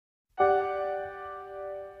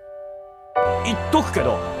言っとくけ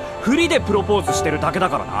ど振りでプロポーズしてるだけだ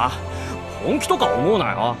からな。本気とか思う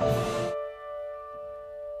なよ。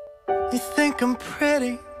 You think I'm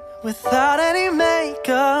pretty without any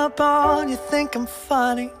makeup on. You think I'm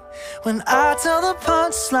funny when I tell the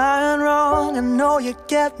punchline wrong. I know you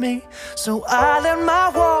get me, so I let my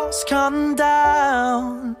walls come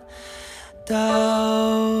down,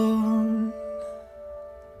 down.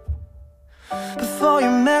 Before you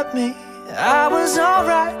met me, I was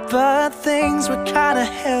alright, but things were kinda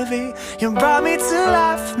heavy. You brought me to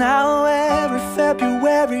life. Now every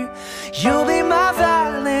February you'll be my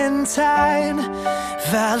Valentine,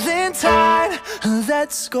 Valentine.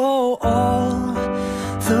 Let's go all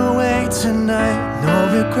the way tonight. No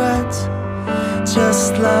regrets,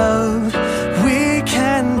 just love. We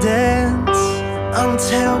can dance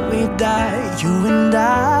until we die. You and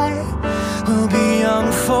I will be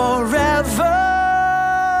young forever.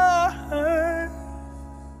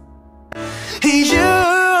 You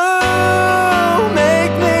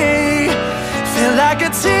make me feel like a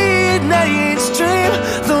teenage dream.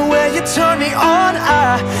 The way you turn me on,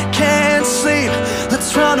 I can't sleep.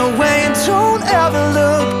 Let's run away and don't ever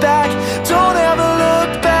look back. Don't ever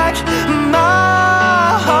look back.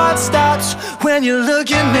 My heart stops when you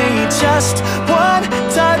look at me. Just one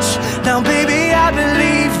touch. Now baby, I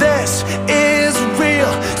believe this is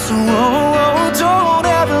real. So don't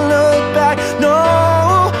ever look back.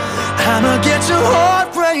 No, I'ma get your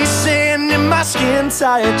heart racing in my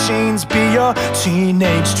skin-tight jeans. Be your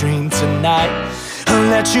teenage dream tonight. I'll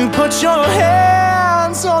let you put your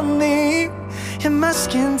hands on me in my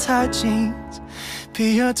skin-tight jeans.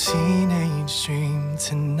 Be your teenage dream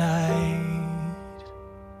tonight.